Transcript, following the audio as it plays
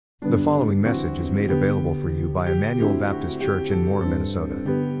The following message is made available for you by Emmanuel Baptist Church in Mora, Minnesota.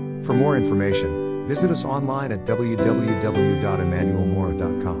 For more information, visit us online at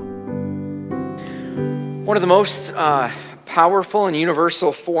www.emmanuelmora.com. One of the most powerful and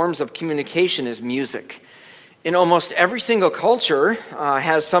universal forms of communication is music. In almost every single culture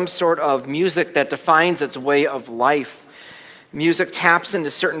has some sort of music that defines its way of life. Music taps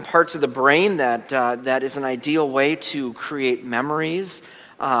into certain parts of the brain that is an ideal way to create memories,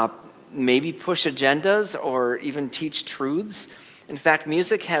 maybe push agendas, or even teach truths. In fact,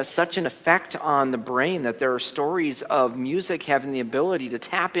 music has such an effect on the brain that there are stories of music having the ability to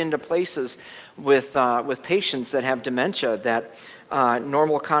tap into places with patients that have dementia that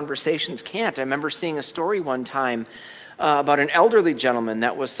normal conversations can't. I remember seeing a story one time about an elderly gentleman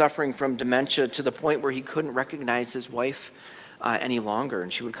that was suffering from dementia to the point where he couldn't recognize his wife any longer,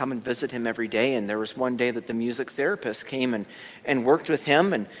 and she would come and visit him every day. And there was one day that the music therapist came and worked with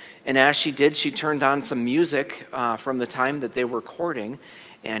him, and as she did, she turned on some music from the time that they were courting,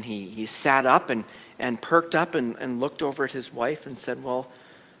 and he sat up and perked up and looked over at his wife and said, "Well,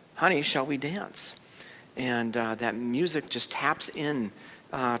 honey, shall we dance?" And that music just taps in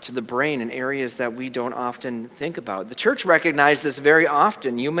to the brain in areas that we don't often think about. The church recognizes this very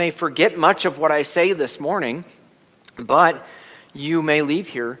often. You may forget much of what I say this morning, but you may leave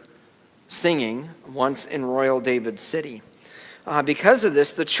here singing Once in Royal David City. Because of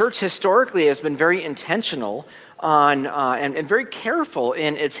this, the church historically has been very intentional on and very careful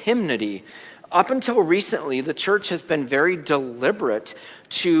in its hymnody. Up until recently, the church has been very deliberate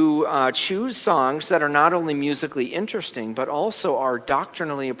to choose songs that are not only musically interesting, but also are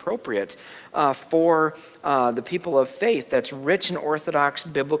doctrinally appropriate for the people of faith. That's rich and orthodox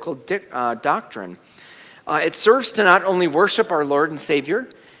biblical doctrine. It serves to not only worship our Lord and Savior,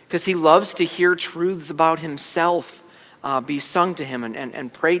 because he loves to hear truths about himself be sung to him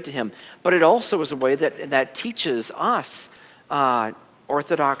and prayed to him, but it also is a way that teaches us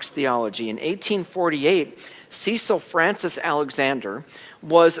Orthodox theology. In 1848, Cecil Frances Alexander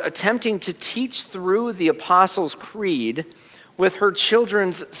was attempting to teach through the Apostles' Creed with her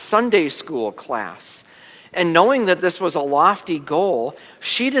children's Sunday school class. And knowing that this was a lofty goal,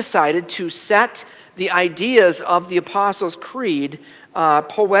 she decided to set the ideas of the Apostles' Creed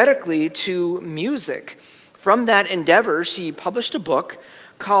poetically to music. From that endeavor, she published a book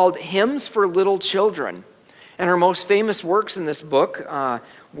called Hymns for Little Children. And her most famous works in this book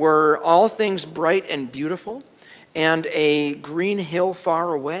were All Things Bright and Beautiful and A Green Hill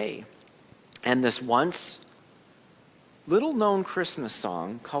Far Away. And this once little-known Christmas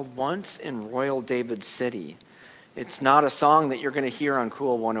song called Once in Royal David City. It's not a song that you're going to hear on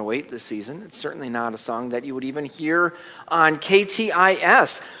Cool 108 this season. It's certainly not a song that you would even hear on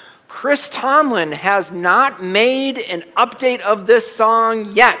KTIS. Chris Tomlin has not made an update of this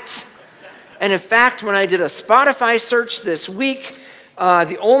song yet. And in fact, when I did a Spotify search this week,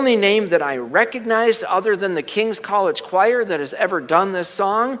 the only name that I recognized other than the King's College Choir that has ever done this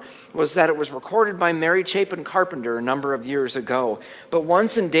song was that it was recorded by Mary Chapin Carpenter a number of years ago. But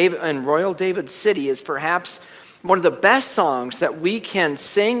Once in Royal David City is perhaps one of the best songs that we can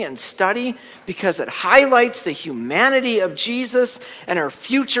sing and study because it highlights the humanity of Jesus and our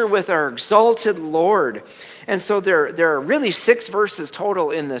future with our exalted Lord. And so there are really 6 verses total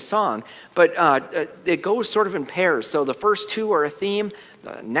in this song, but it goes sort of in pairs. So the first 2 are a theme,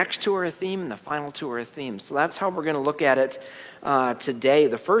 the next 2 are a theme, and the final 2 are a theme. So that's how we're going to look at it today.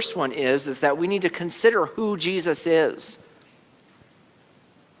 The first one is that we need to consider who Jesus is.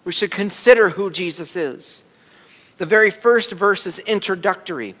 We should consider who Jesus is. The very first verse is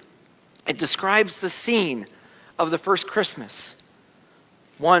introductory. It describes the scene of the first Christmas.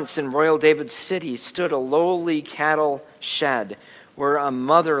 Once in Royal David City stood a lowly cattle shed where a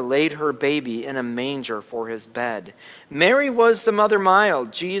mother laid her baby in a manger for his bed. Mary was the mother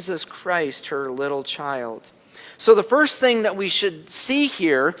mild, Jesus Christ her little child. So the first thing that we should see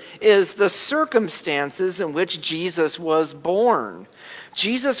here is the circumstances in which Jesus was born.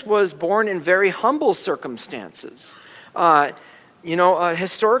 Jesus was born in very humble circumstances.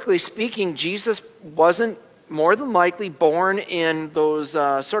 Historically speaking, Jesus wasn't more than likely born in those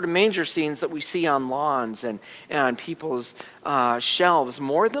sort of manger scenes that we see on lawns and on people's shelves.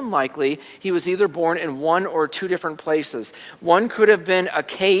 More than likely, he was either born in one or 2 different places. One could have been a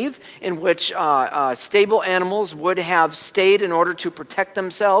cave in which stable animals would have stayed in order to protect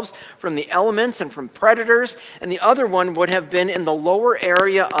themselves from the elements and from predators, and the other one would have been in the lower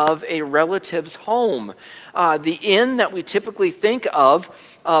area of a relative's home. The inn that we typically think of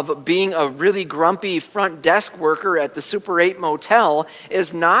being a really grumpy front desk worker at the Super 8 motel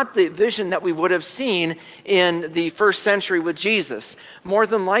is not the vision that we would have seen in the first century with with Jesus. More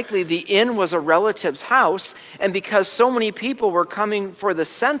than likely, the inn was a relative's house, and because so many people were coming for the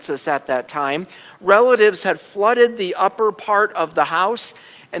census at that time, relatives had flooded the upper part of the house,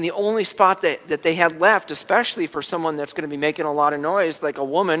 and the only spot that they had left, especially for someone that's going to be making a lot of noise, like a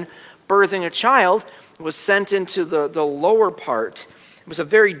woman birthing a child, was sent into the lower part. It was a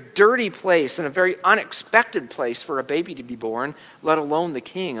very dirty place and a very unexpected place for a baby to be born, let alone the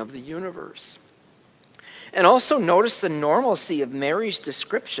king of the universe. And also notice the normalcy of Mary's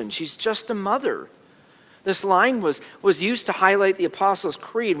description. She's just a mother. This line was used to highlight the Apostles'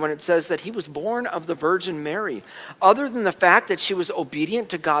 Creed when it says that he was born of the Virgin Mary. Other than the fact that she was obedient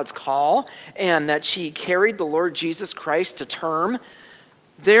to God's call and that she carried the Lord Jesus Christ to term,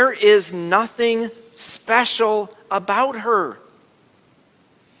 there is nothing special about her.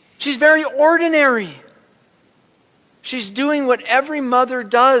 She's very ordinary. She's doing what every mother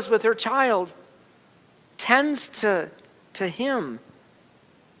does with her child. Tends to him.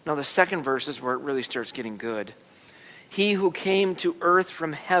 Now the second verse is where it really starts getting good. He who came to earth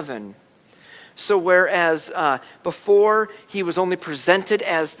from heaven. So whereas before he was only presented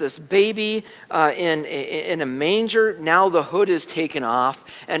as this baby in a manger, now the hood is taken off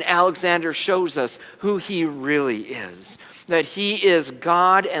and Alexander shows us who he really is. That he is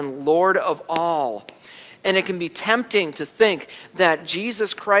God and Lord of all. And it can be tempting to think that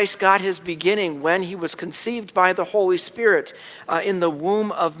Jesus Christ got his beginning when he was conceived by the Holy Spirit in the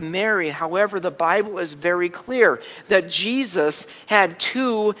womb of Mary. However, the Bible is very clear that Jesus had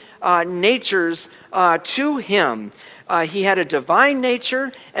two natures to him. He had a divine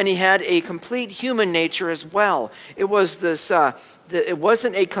nature and he had a complete human nature as well. It was this. It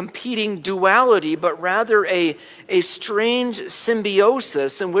wasn't a competing duality, but rather a strange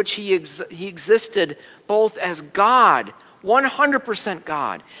symbiosis in which he existed both as God, 100%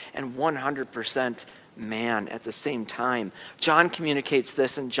 God, and 100% man at the same time. John communicates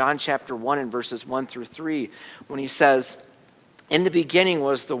this in John chapter 1 and verses 1 through 3 when he says, "In the beginning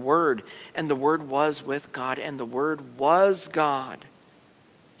was the Word, and the Word was with God, and the Word was God."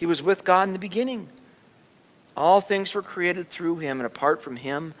 He was with God in the beginning. All things were created through him, and apart from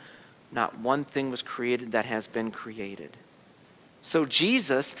him, not one thing was created that has been created. So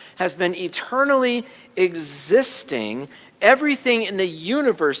Jesus has been eternally existing. Everything in the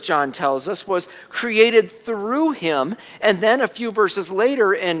universe, John tells us, was created through him. And then a few verses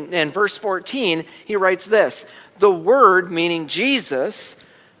later, in verse 14, he writes this: "The Word," meaning Jesus,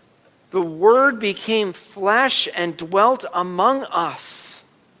 "the Word became flesh and dwelt among us.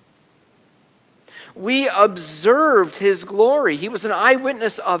 We observed his glory." He was an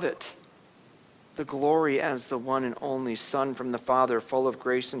eyewitness of it. "The glory as the one and only Son from the Father, full of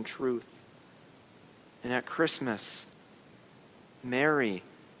grace and truth." And at Christmas, Mary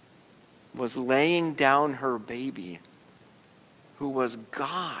was laying down her baby, who was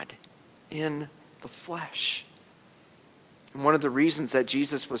God in the flesh. And one of the reasons that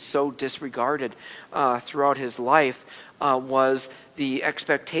Jesus was so disregarded throughout his life was the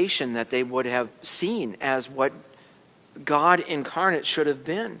expectation that they would have seen as what God incarnate should have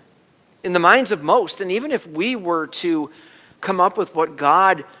been. In the minds of most, and even if we were to come up with what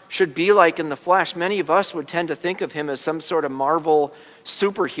God should be like in the flesh, many of us would tend to think of him as some sort of Marvel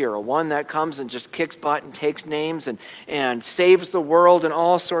superhero, one that comes and just kicks butt and takes names and saves the world and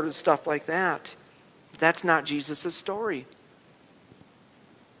all sort of stuff like that. That's not Jesus' story.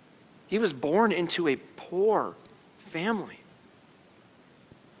 He was born into a poor family,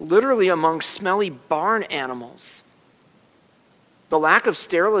 literally among smelly barn animals. The lack of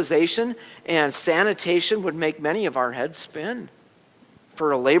sterilization and sanitation would make many of our heads spin.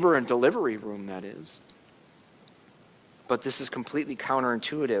 For a labor and delivery room, that is. But this is completely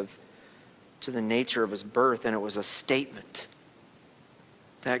counterintuitive to the nature of his birth, and it was a statement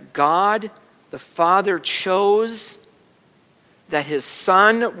that God, the Father, chose that his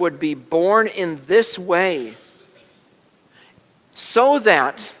Son would be born in this way, so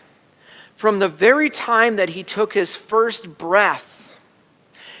that from the very time that he took his first breath,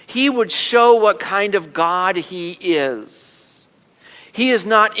 he would show what kind of God he is. He is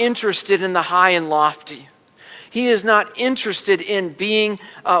not interested in the high and lofty. He is not interested in being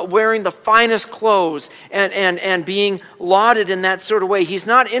wearing the finest clothes and being lauded in that sort of way. He's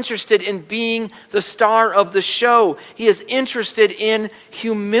not interested in being the star of the show. He is interested in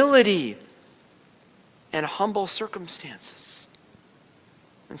humility and humble circumstances.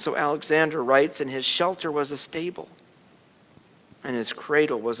 And so Alexander writes, "And his shelter was a stable, and his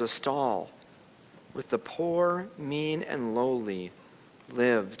cradle was a stall. With the poor, mean, and lowly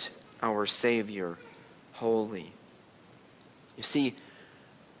lived our Savior holy." You see,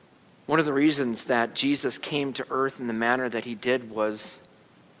 One of the reasons that Jesus came to earth in the manner that he did was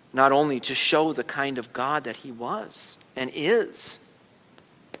not only to show the kind of God that he was and is,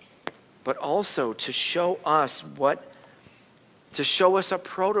 but also to show us a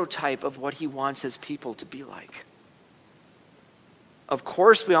prototype of what he wants his people to be like. Of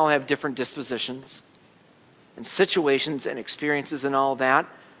course, we all have different dispositions and situations and experiences and all that.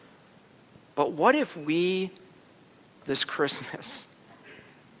 But what if we, this Christmas,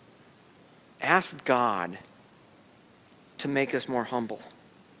 asked God to make us more humble?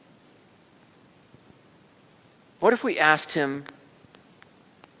 What if we asked him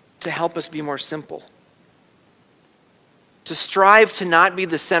to help us be more simple? To strive to not be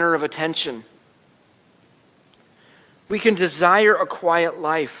the center of attention. We can desire a quiet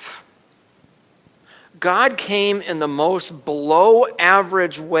life. God came in the most below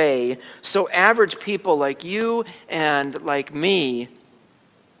average way, so average people like you and like me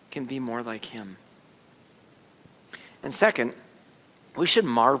can be more like him. And second, we should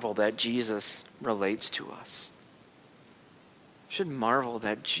marvel that Jesus relates to us. We should marvel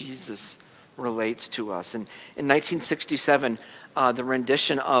that Jesus relates to us. And in 1967, the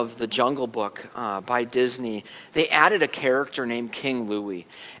rendition of The Jungle Book by Disney, they added a character named King Louie.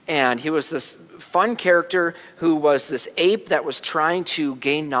 And he was this fun character who was this ape that was trying to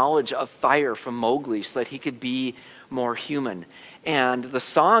gain knowledge of fire from Mowgli so that he could be more human. And the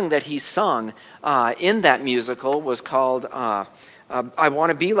song that he sung in that musical was called I Want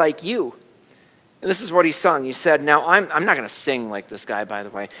to Be Like You. And this is what he sung. He said, now I'm not going to sing like this guy, by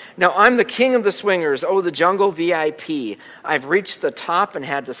the way. Now I'm the king of the swingers, oh, the jungle VIP. I've reached the top and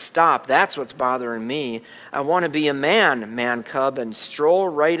had to stop. That's what's bothering me. I want to be a man cub, and stroll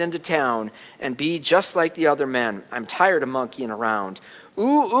right into town and be just like the other men. I'm tired of monkeying around.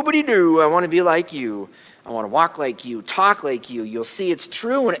 Ooh, oobity-doo, I want to be like you. I want to walk like you, talk like you. You'll see it's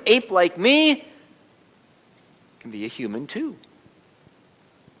true. An ape like me can be a human too.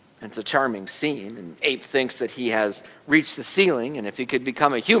 And it's a charming scene, and Ape thinks that he has reached the ceiling, and if he could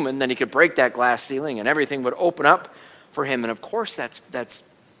become a human, then he could break that glass ceiling, and everything would open up for him. And of course, that's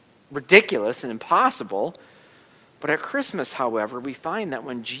ridiculous and impossible. But at Christmas, however, we find that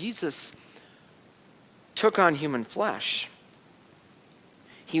when Jesus took on human flesh,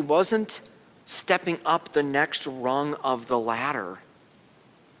 he wasn't stepping up the next rung of the ladder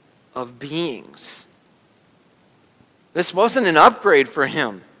of beings. This wasn't an upgrade for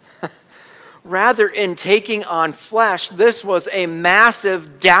him. Rather, in taking on flesh, this was a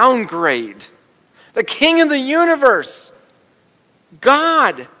massive downgrade. The King of the universe,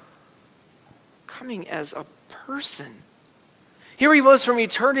 God, coming as a person. Here he was from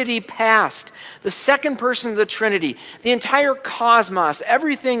eternity past, the second person of the Trinity, the entire cosmos,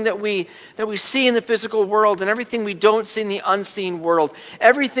 everything that we see in the physical world and everything we don't see in the unseen world,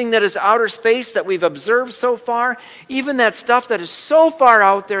 everything that is outer space that we've observed so far, even that stuff that is so far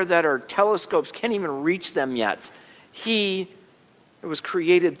out there that our telescopes can't even reach them yet. It was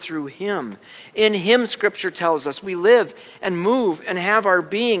created through him. In him, Scripture tells us, we live and move and have our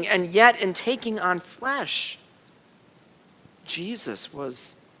being, and yet in taking on flesh, Jesus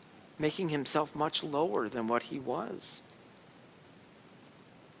was making himself much lower than what he was.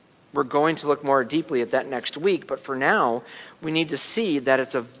 We're going to look more deeply at that next week, but for now, we need to see that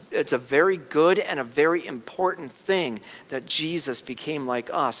it's a very good and a very important thing that Jesus became like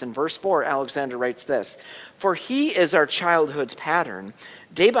us. In verse 4, Alexander writes this, "For he is our childhood's pattern.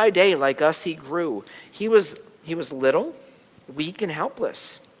 Day by day, like us, he grew. He was little, weak, and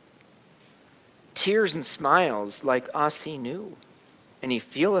helpless. Tears and smiles like us he knew. And he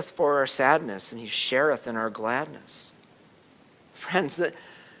feeleth for our sadness, and he shareth in our gladness." Friends,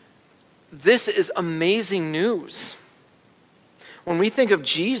 this is amazing news. When we think of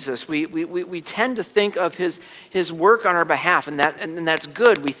Jesus, we tend to think of his work on our behalf, and that's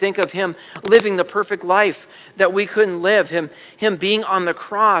good. We think of him living the perfect life that we couldn't live, him being on the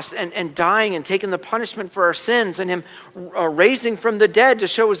cross and dying and taking the punishment for our sins, and him raising from the dead to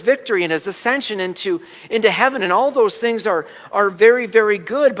show his victory and his ascension into heaven. And all those things are very, very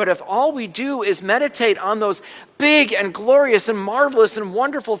good. But if all we do is meditate on those big and glorious and marvelous and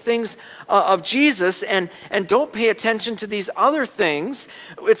wonderful things of Jesus and don't pay attention to these other things,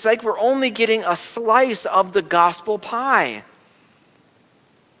 it's like we're only getting a slice of the gospel pie.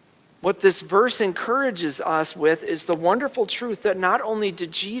 What this verse encourages us with is the wonderful truth that not only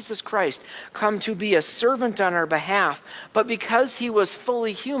did Jesus Christ come to be a servant on our behalf, but because he was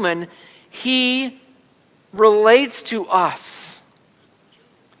fully human, he relates to us.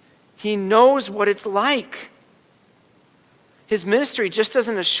 He knows what it's like. His ministry just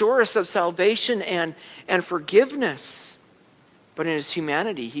doesn't assure us of salvation and forgiveness, but in his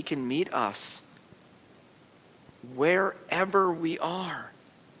humanity, he can meet us wherever we are.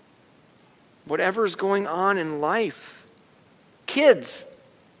 Whatever is going on in life. Kids,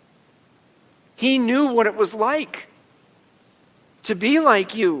 he knew what it was like to be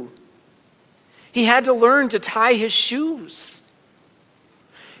like you. He had to learn to tie his shoes.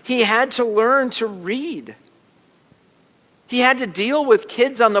 He had to learn to read. He had to deal with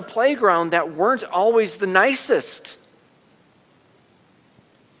kids on the playground that weren't always the nicest.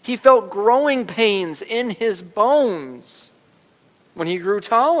 He felt growing pains in his bones when he grew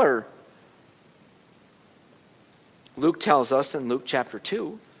taller. Luke tells us in Luke chapter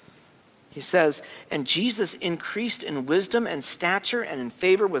 2, he says, and Jesus increased in wisdom and stature and in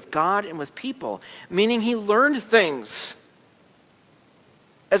favor with God and with people, meaning he learned things.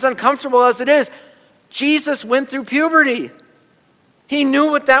 As uncomfortable as it is, Jesus went through puberty. He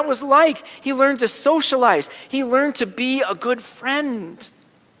knew what that was like. He learned to socialize. He learned to be a good friend.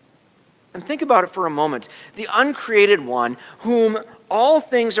 And think about it for a moment. The uncreated one, whom all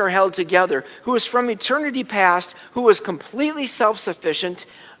things are held together, who is from eternity past, who was completely self-sufficient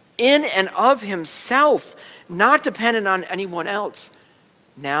in and of himself, not dependent on anyone else,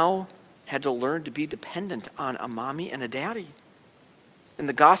 now had to learn to be dependent on a mommy and a daddy. In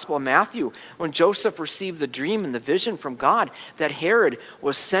the Gospel of Matthew, when Joseph received the dream and the vision from God that Herod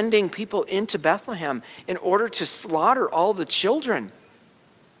was sending people into Bethlehem in order to slaughter all the children,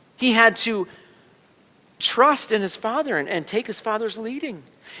 he had to trust in his father and take his father's leading.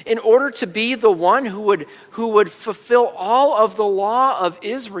 In order to be the one who would fulfill all of the law of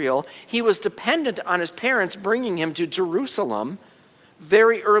Israel, he was dependent on his parents bringing him to Jerusalem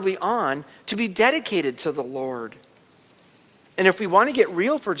very early on to be dedicated to the Lord. And if we want to get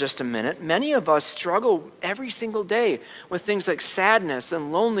real for just a minute, many of us struggle every single day with things like sadness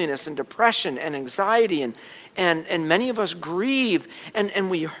and loneliness and depression and anxiety, and many of us grieve and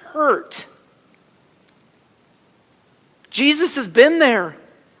we hurt. Jesus has been there.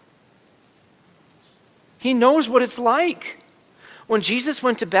 He knows what it's like. When Jesus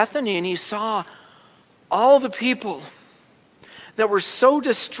went to Bethany and he saw all the people that were so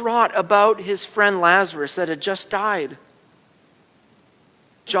distraught about his friend Lazarus that had just died,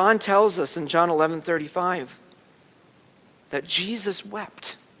 John tells us in John 11:35 that Jesus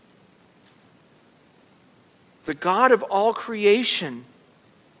wept. The God of all creation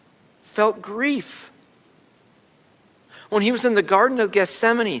felt grief. When he was in the Garden of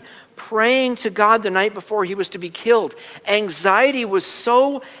Gethsemane, praying to God the night before he was to be killed, anxiety was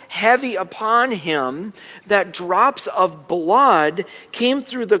so heavy upon him that drops of blood came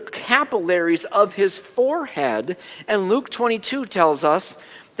through the capillaries of his forehead. And Luke 22 tells us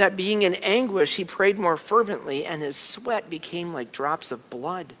that being in anguish, he prayed more fervently, and his sweat became like drops of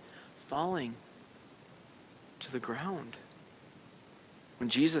blood falling to the ground. When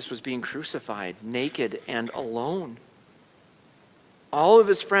Jesus was being crucified, naked and alone, all of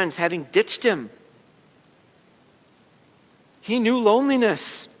his friends having ditched him, he knew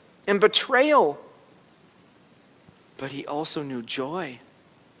loneliness and betrayal, but he also knew joy.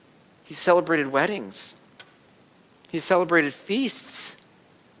 He celebrated weddings. He celebrated feasts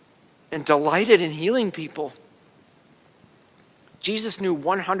and delighted in healing people. Jesus knew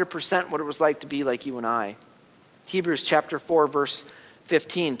 100% what it was like to be like you and I. Hebrews chapter 4, verse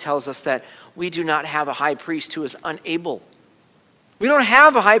 15 tells us that we do not have a high priest who is unable. We don't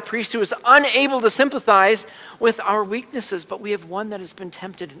have a high priest who is unable to sympathize with our weaknesses, but we have one that has been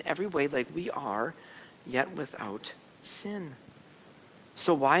tempted in every way like we are, yet without sin.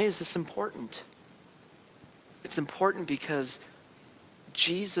 So why is this important? It's important because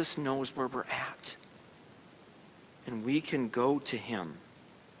Jesus knows where we're at, and we can go to him.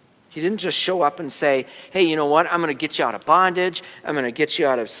 He didn't just show up and say, hey, you know what? I'm going to get you out of bondage. I'm going to get you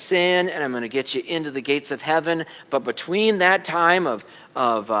out of sin, and I'm going to get you into the gates of heaven. But between that time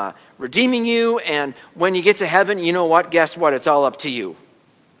of redeeming you and when you get to heaven, you know what? Guess what? It's all up to you.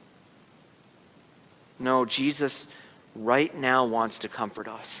 No, Jesus right now wants to comfort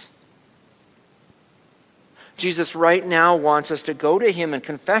us. Jesus right now wants us to go to him and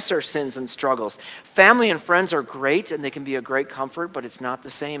confess our sins and struggles. Family and friends are great and they can be a great comfort, but it's not the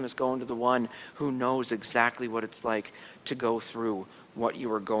same as going to the one who knows exactly what it's like to go through what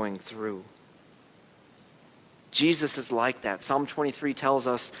you are going through. Jesus is like that. Psalm 23 tells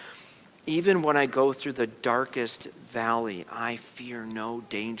us, even when I go through the darkest valley, I fear no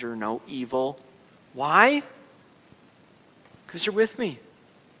danger, no evil. Why? Because you're with me.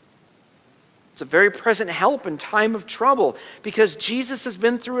 It's a very present help in time of trouble. Because Jesus has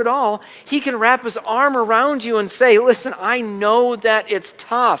been through it all, he can wrap his arm around you and say, listen, I know that it's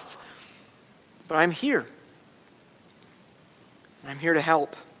tough, but I'm here. I'm here to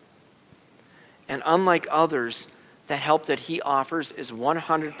help. And unlike others, the help that he offers is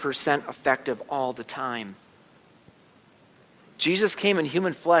 100% effective all the time. Jesus came in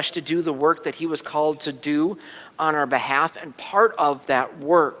human flesh to do the work that he was called to do on our behalf, and part of that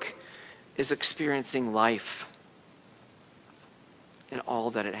work is experiencing life in all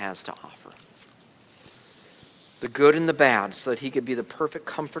that it has to offer. The good and the bad, so that he could be the perfect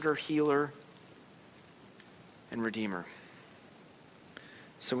comforter, healer, and redeemer.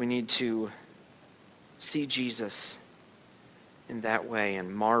 So we need to see Jesus in that way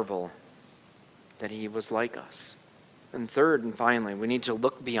and marvel that he was like us. And third and finally, we need to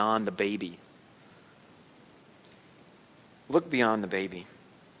look beyond the baby. Look beyond the baby.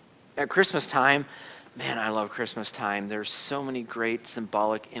 At Christmas time, man, I love Christmas time. There's so many great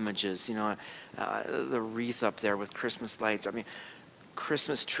symbolic images. You know, the wreath up there with Christmas lights. I mean,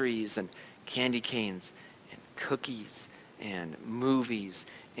 Christmas trees and candy canes and cookies and movies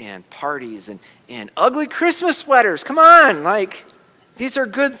and parties and ugly Christmas sweaters. Come on, like, these are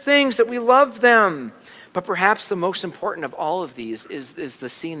good things that we love them. But perhaps the most important of all of these is the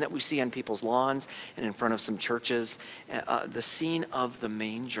scene that we see on people's lawns and in front of some churches, the scene of the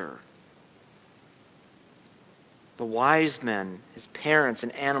manger. The wise men, his parents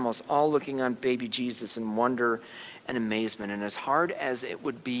and animals, all looking on baby Jesus in wonder and amazement. And as hard as it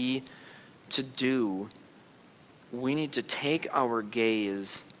would be to do, we need to take our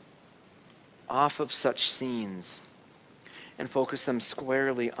gaze off of such scenes and focus them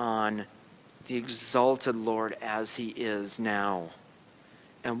squarely on the exalted Lord as he is now,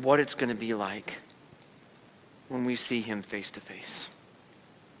 and what it's going to be like when we see him face to face.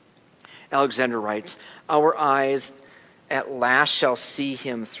 Alexander writes, "Our eyes at last shall see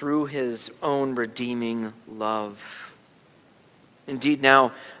him through his own redeeming love." Indeed,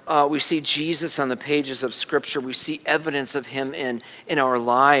 now we see Jesus on the pages of Scripture. We see evidence of him in our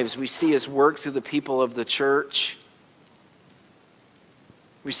lives. We see his work through the people of the church.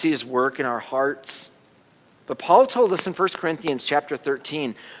 We see his work in our hearts. But Paul told us in 1 Corinthians chapter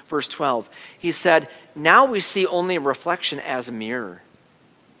 13, verse 12, he said, "Now we see only a reflection as a mirror,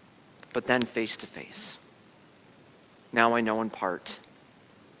 but then face to face. Now I know in part,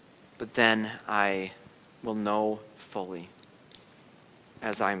 but then I will know fully,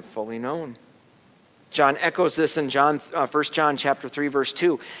 as I am fully known." John echoes this in 1 John chapter 3, verse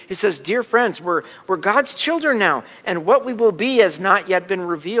 2. He says, "Dear friends, we're God's children now, and what we will be has not yet been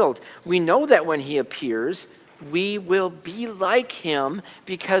revealed. We know that when he appears, we will be like him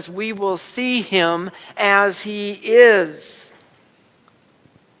because we will see him as he is."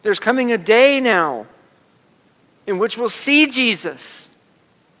 There's coming a day now in which we'll see Jesus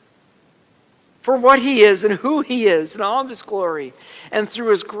for what he is and who he is in all of his glory. And through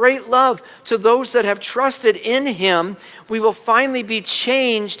his great love to those that have trusted in him, we will finally be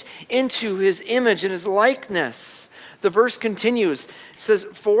changed into his image and his likeness. The verse continues. It says,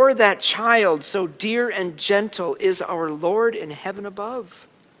 "For that child so dear and gentle is our Lord in heaven above,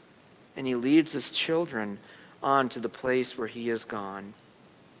 and he leads his children on to the place where he is gone."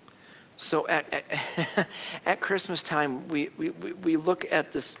 So at Christmas time, we look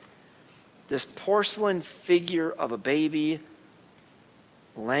at this porcelain figure of a baby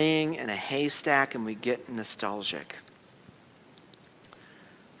laying in a haystack, and we get nostalgic.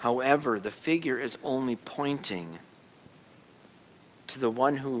 However, the figure is only pointing to the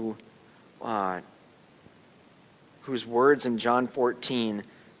one whose words in John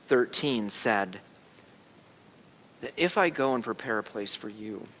 14:13 said that if I go and prepare a place for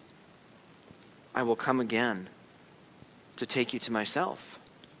you, I will come again to take you to myself,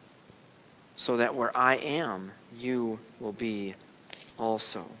 so that where I am, you will be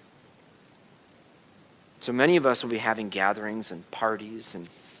also. So many of us will be having gatherings and parties and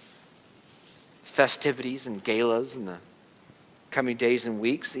festivities and galas in the coming days and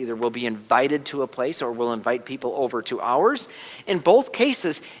weeks. Either we'll be invited to a place or we'll invite people over to ours. In both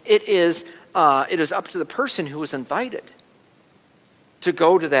cases, it is up to the person who was invited to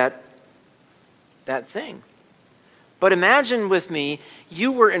go to that thing. But imagine with me,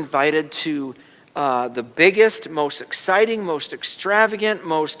 you were invited to the biggest, most exciting, most extravagant,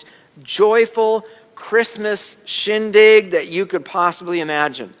 most joyful Christmas shindig that you could possibly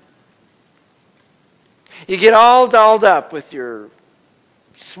imagine. You get all dolled up with your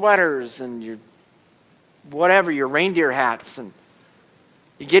sweaters and your whatever, your reindeer hats, and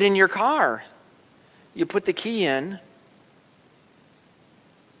you get in your car. You put the key in.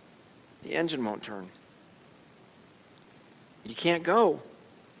 The engine won't turn. You can't go.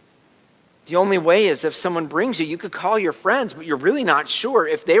 The only way is if someone brings you. You could call your friends, but you're really not sure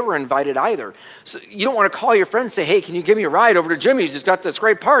if they were invited either. So you don't want to call your friend and say, hey, can you give me a ride over to Jimmy's? He's got this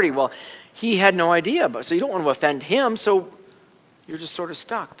great party. Well, he had no idea, but so you don't want to offend him, so you're just sort of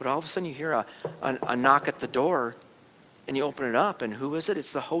stuck. But all of a sudden you hear a knock at the door, and you open it up, and who is it?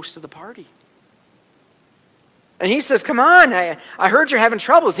 It's the host of the party. And he says, come on, I heard you're having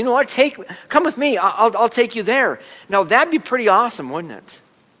troubles. You know what? Come with me. I'll take you there. Now, that'd be pretty awesome, wouldn't it?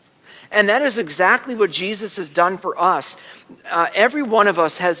 And that is exactly what Jesus has done for us. Every one of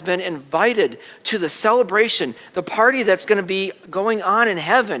us has been invited to the celebration, the party that's going to be going on in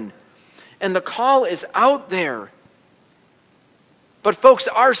heaven. And the call is out there. But folks,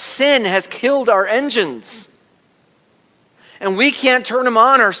 our sin has killed our engines. And we can't turn them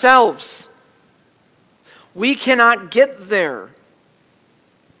on ourselves. We cannot get there.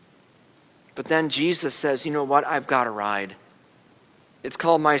 But then Jesus says, you know what? I've got a ride. It's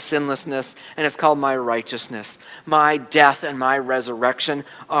called my sinlessness, and it's called my righteousness. My death and my resurrection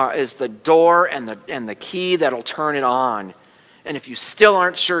is the door and the key that'll turn it on. And if you still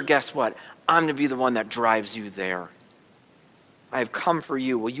aren't sure, guess what? I'm going to be the one that drives you there. I have come for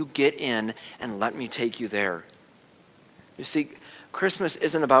you. Will you get in and let me take you there? You see, Christmas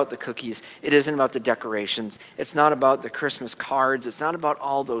isn't about the cookies. It isn't about the decorations. It's not about the Christmas cards. It's not about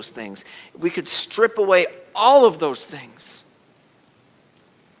all those things. We could strip away all of those things.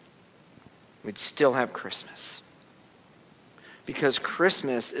 We'd still have Christmas. Because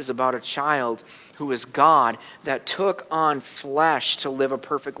Christmas is about a child who is God that took on flesh to live a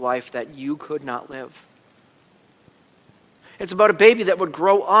perfect life that you could not live. It's about a baby that would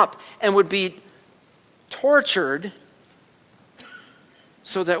grow up and would be tortured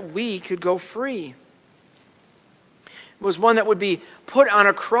so that we could go free. It was one that would be put on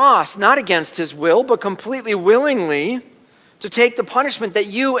a cross, not against his will, but completely willingly, to take the punishment that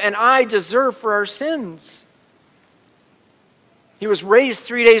you and I deserve for our sins. He was raised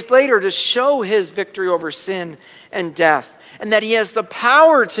 3 days later to show his victory over sin and death, and that he has the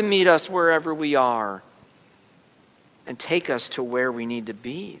power to meet us wherever we are and take us to where we need to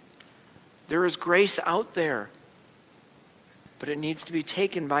be. There is grace out there, but it needs to be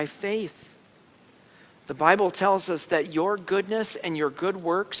taken by faith. The Bible tells us that your goodness and your good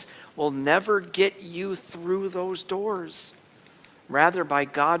works will never get you through those doors. Rather, by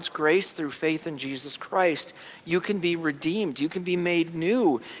God's grace through faith in Jesus Christ, you can be redeemed. You can be made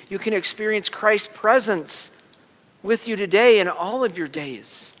new. You can experience Christ's presence with you today and all of your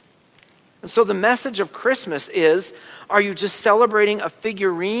days. And so the message of Christmas is, are you just celebrating a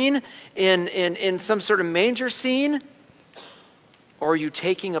figurine in some sort of manger scene? Or are you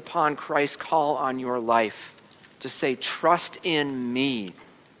taking upon Christ's call on your life to say, trust in me?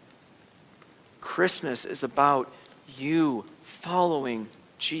 Christmas is about you following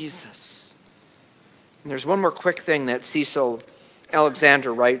Jesus. And there's one more quick thing that Cecil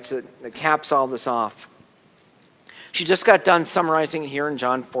Alexander writes that caps all this off. She just got done summarizing it here in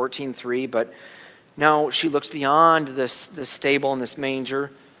John 14:3, but now she looks beyond this stable and this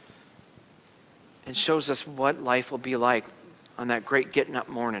manger and shows us what life will be like on that great getting up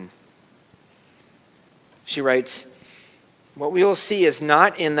morning. She writes, what we will see is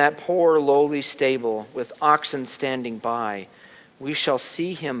not in that poor lowly stable with oxen standing by. We shall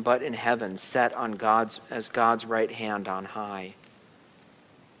see him but in heaven, set on as God's right hand on high.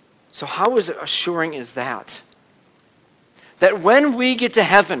 So how assuring is that? That when we get to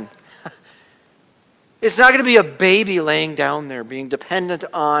heaven, it's not going to be a baby laying down there being dependent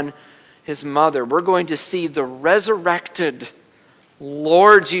on his mother. We're going to see the resurrected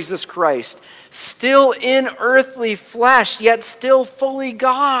Lord Jesus Christ, still in earthly flesh, yet still fully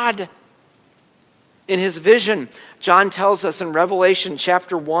God. In his vision, John tells us in Revelation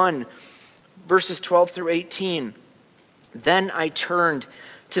chapter 1, verses 12 through 18, then I turned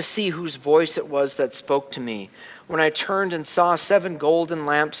to see whose voice it was that spoke to me. When I turned and saw 7 golden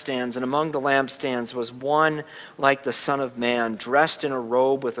lampstands, and among the lampstands was one like the Son of Man, dressed in a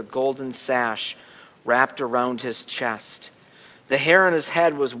robe with a golden sash wrapped around his chest. The hair on his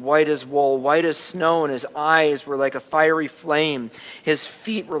head was white as wool, white as snow, and his eyes were like a fiery flame. His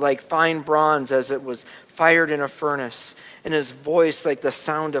feet were like fine bronze as it was fired in a furnace, and his voice like the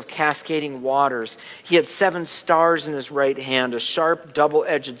sound of cascading waters. He had 7 stars in his right hand. A sharp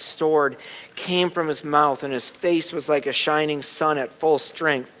double-edged sword came from his mouth, and his face was like a shining sun at full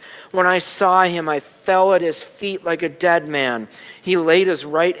strength. When I saw him, I fell at his feet like a dead man. He laid his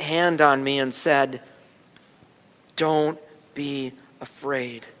right hand on me and said, don't be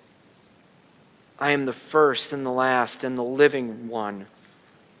afraid. I am the first and the last and the living one.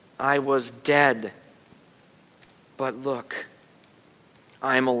 I was dead, but look,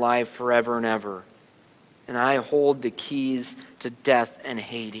 I am alive forever and ever, and I hold the keys to death and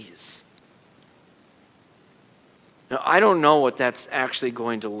Hades. Now, I don't know what that's actually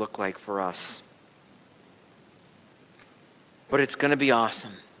going to look like for us, but it's going to be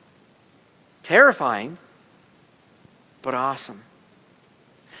awesome. Terrifying, but awesome.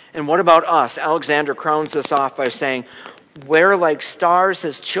 And what about us? Alexander crowns this off by saying, where like stars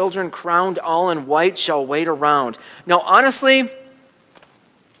his children crowned all in white shall wait around. Now, honestly,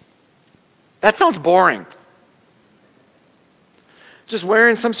 that sounds boring. Just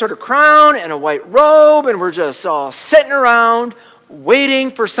wearing some sort of crown and a white robe, and we're just all sitting around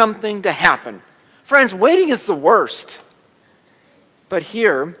waiting for something to happen. Friends, waiting is the worst. But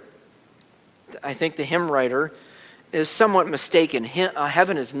here, I think the hymn writer is somewhat mistaken.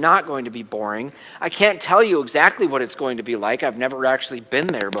 Heaven is not going to be boring. I can't tell you exactly what it's going to be like. I've never actually been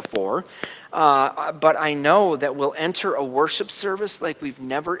there before. But I know that we'll enter a worship service like we've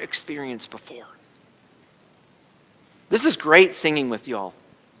never experienced before. This is great singing with y'all.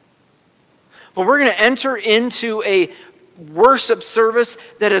 But we're going to enter into a worship service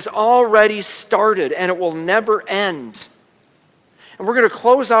that has already started, and it will never end. And we're going to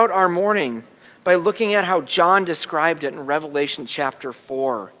close out our morning by looking at how John described it in Revelation chapter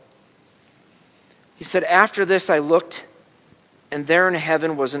 4. He said, after this I looked, and there in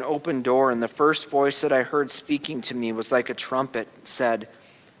heaven was an open door, and the first voice that I heard speaking to me was like a trumpet, said,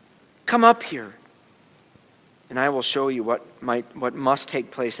 come up here, and I will show you what must take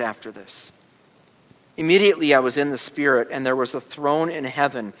place after this. Immediately I was in the Spirit, and there was a throne in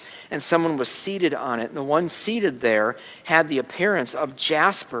heaven, and someone was seated on it. And the one seated there had the appearance of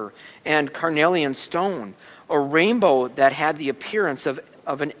jasper and carnelian stone. A rainbow that had the appearance of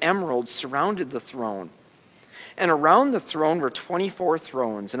an emerald surrounded the throne. And around the throne were 24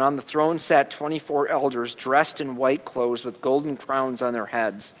 thrones, and on the throne sat 24 elders dressed in white clothes with golden crowns on their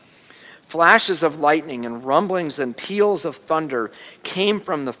heads. Flashes of lightning and rumblings and peals of thunder came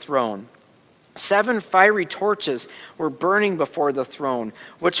from the throne. 7 fiery torches were burning before the throne,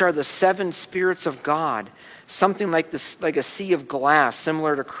 which are the 7 spirits of God. Something like a sea of glass,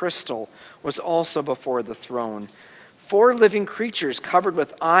 similar to crystal, was also before the throne. 4 living creatures covered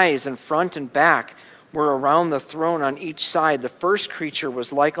with eyes in front and back were around the throne on each side. The first creature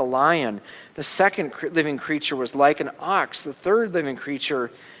was like a lion. The second living creature was like an ox. The third living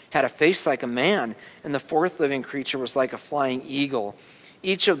creature had a face like a man. And the fourth living creature was like a flying eagle.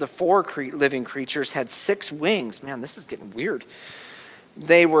 Each of the 4 living creatures had 6 wings. Man, this is getting weird.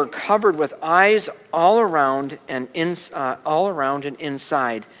 They were covered with eyes all around and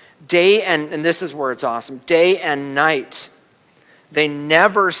inside. Day and this is where it's awesome. Day and night, they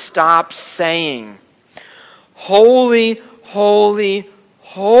never stop saying, "Holy, holy,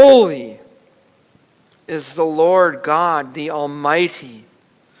 holy is the Lord God, the Almighty,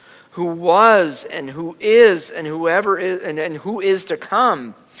 who was and who is and whoever is and who is to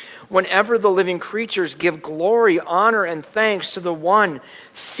come." Whenever the living creatures give glory, honor, and thanks to the one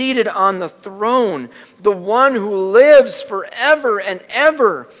seated on the throne, the one who lives forever and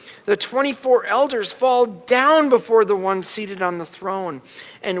ever, the 24 elders fall down before the one seated on the throne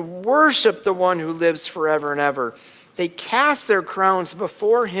and worship the one who lives forever and ever. They cast their crowns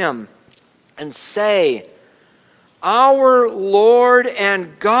before him and say, "Our Lord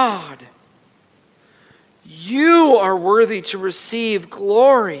and God, you are worthy to receive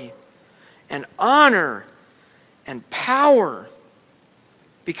glory and honor and power,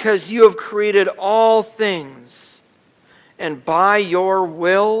 because you have created all things, and by your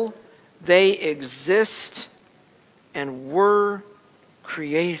will they exist and were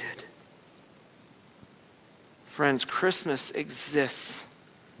created." Friends, Christmas exists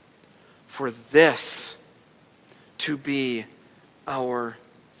for this to be our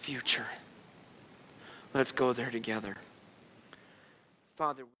future. Let's go there together.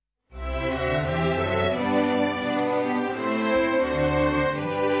 Father,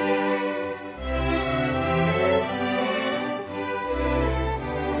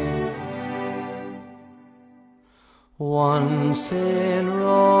 once in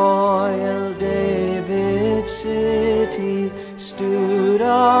royal David's city stood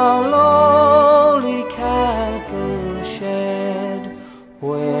a lowly cattle shed,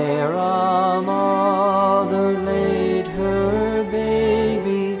 where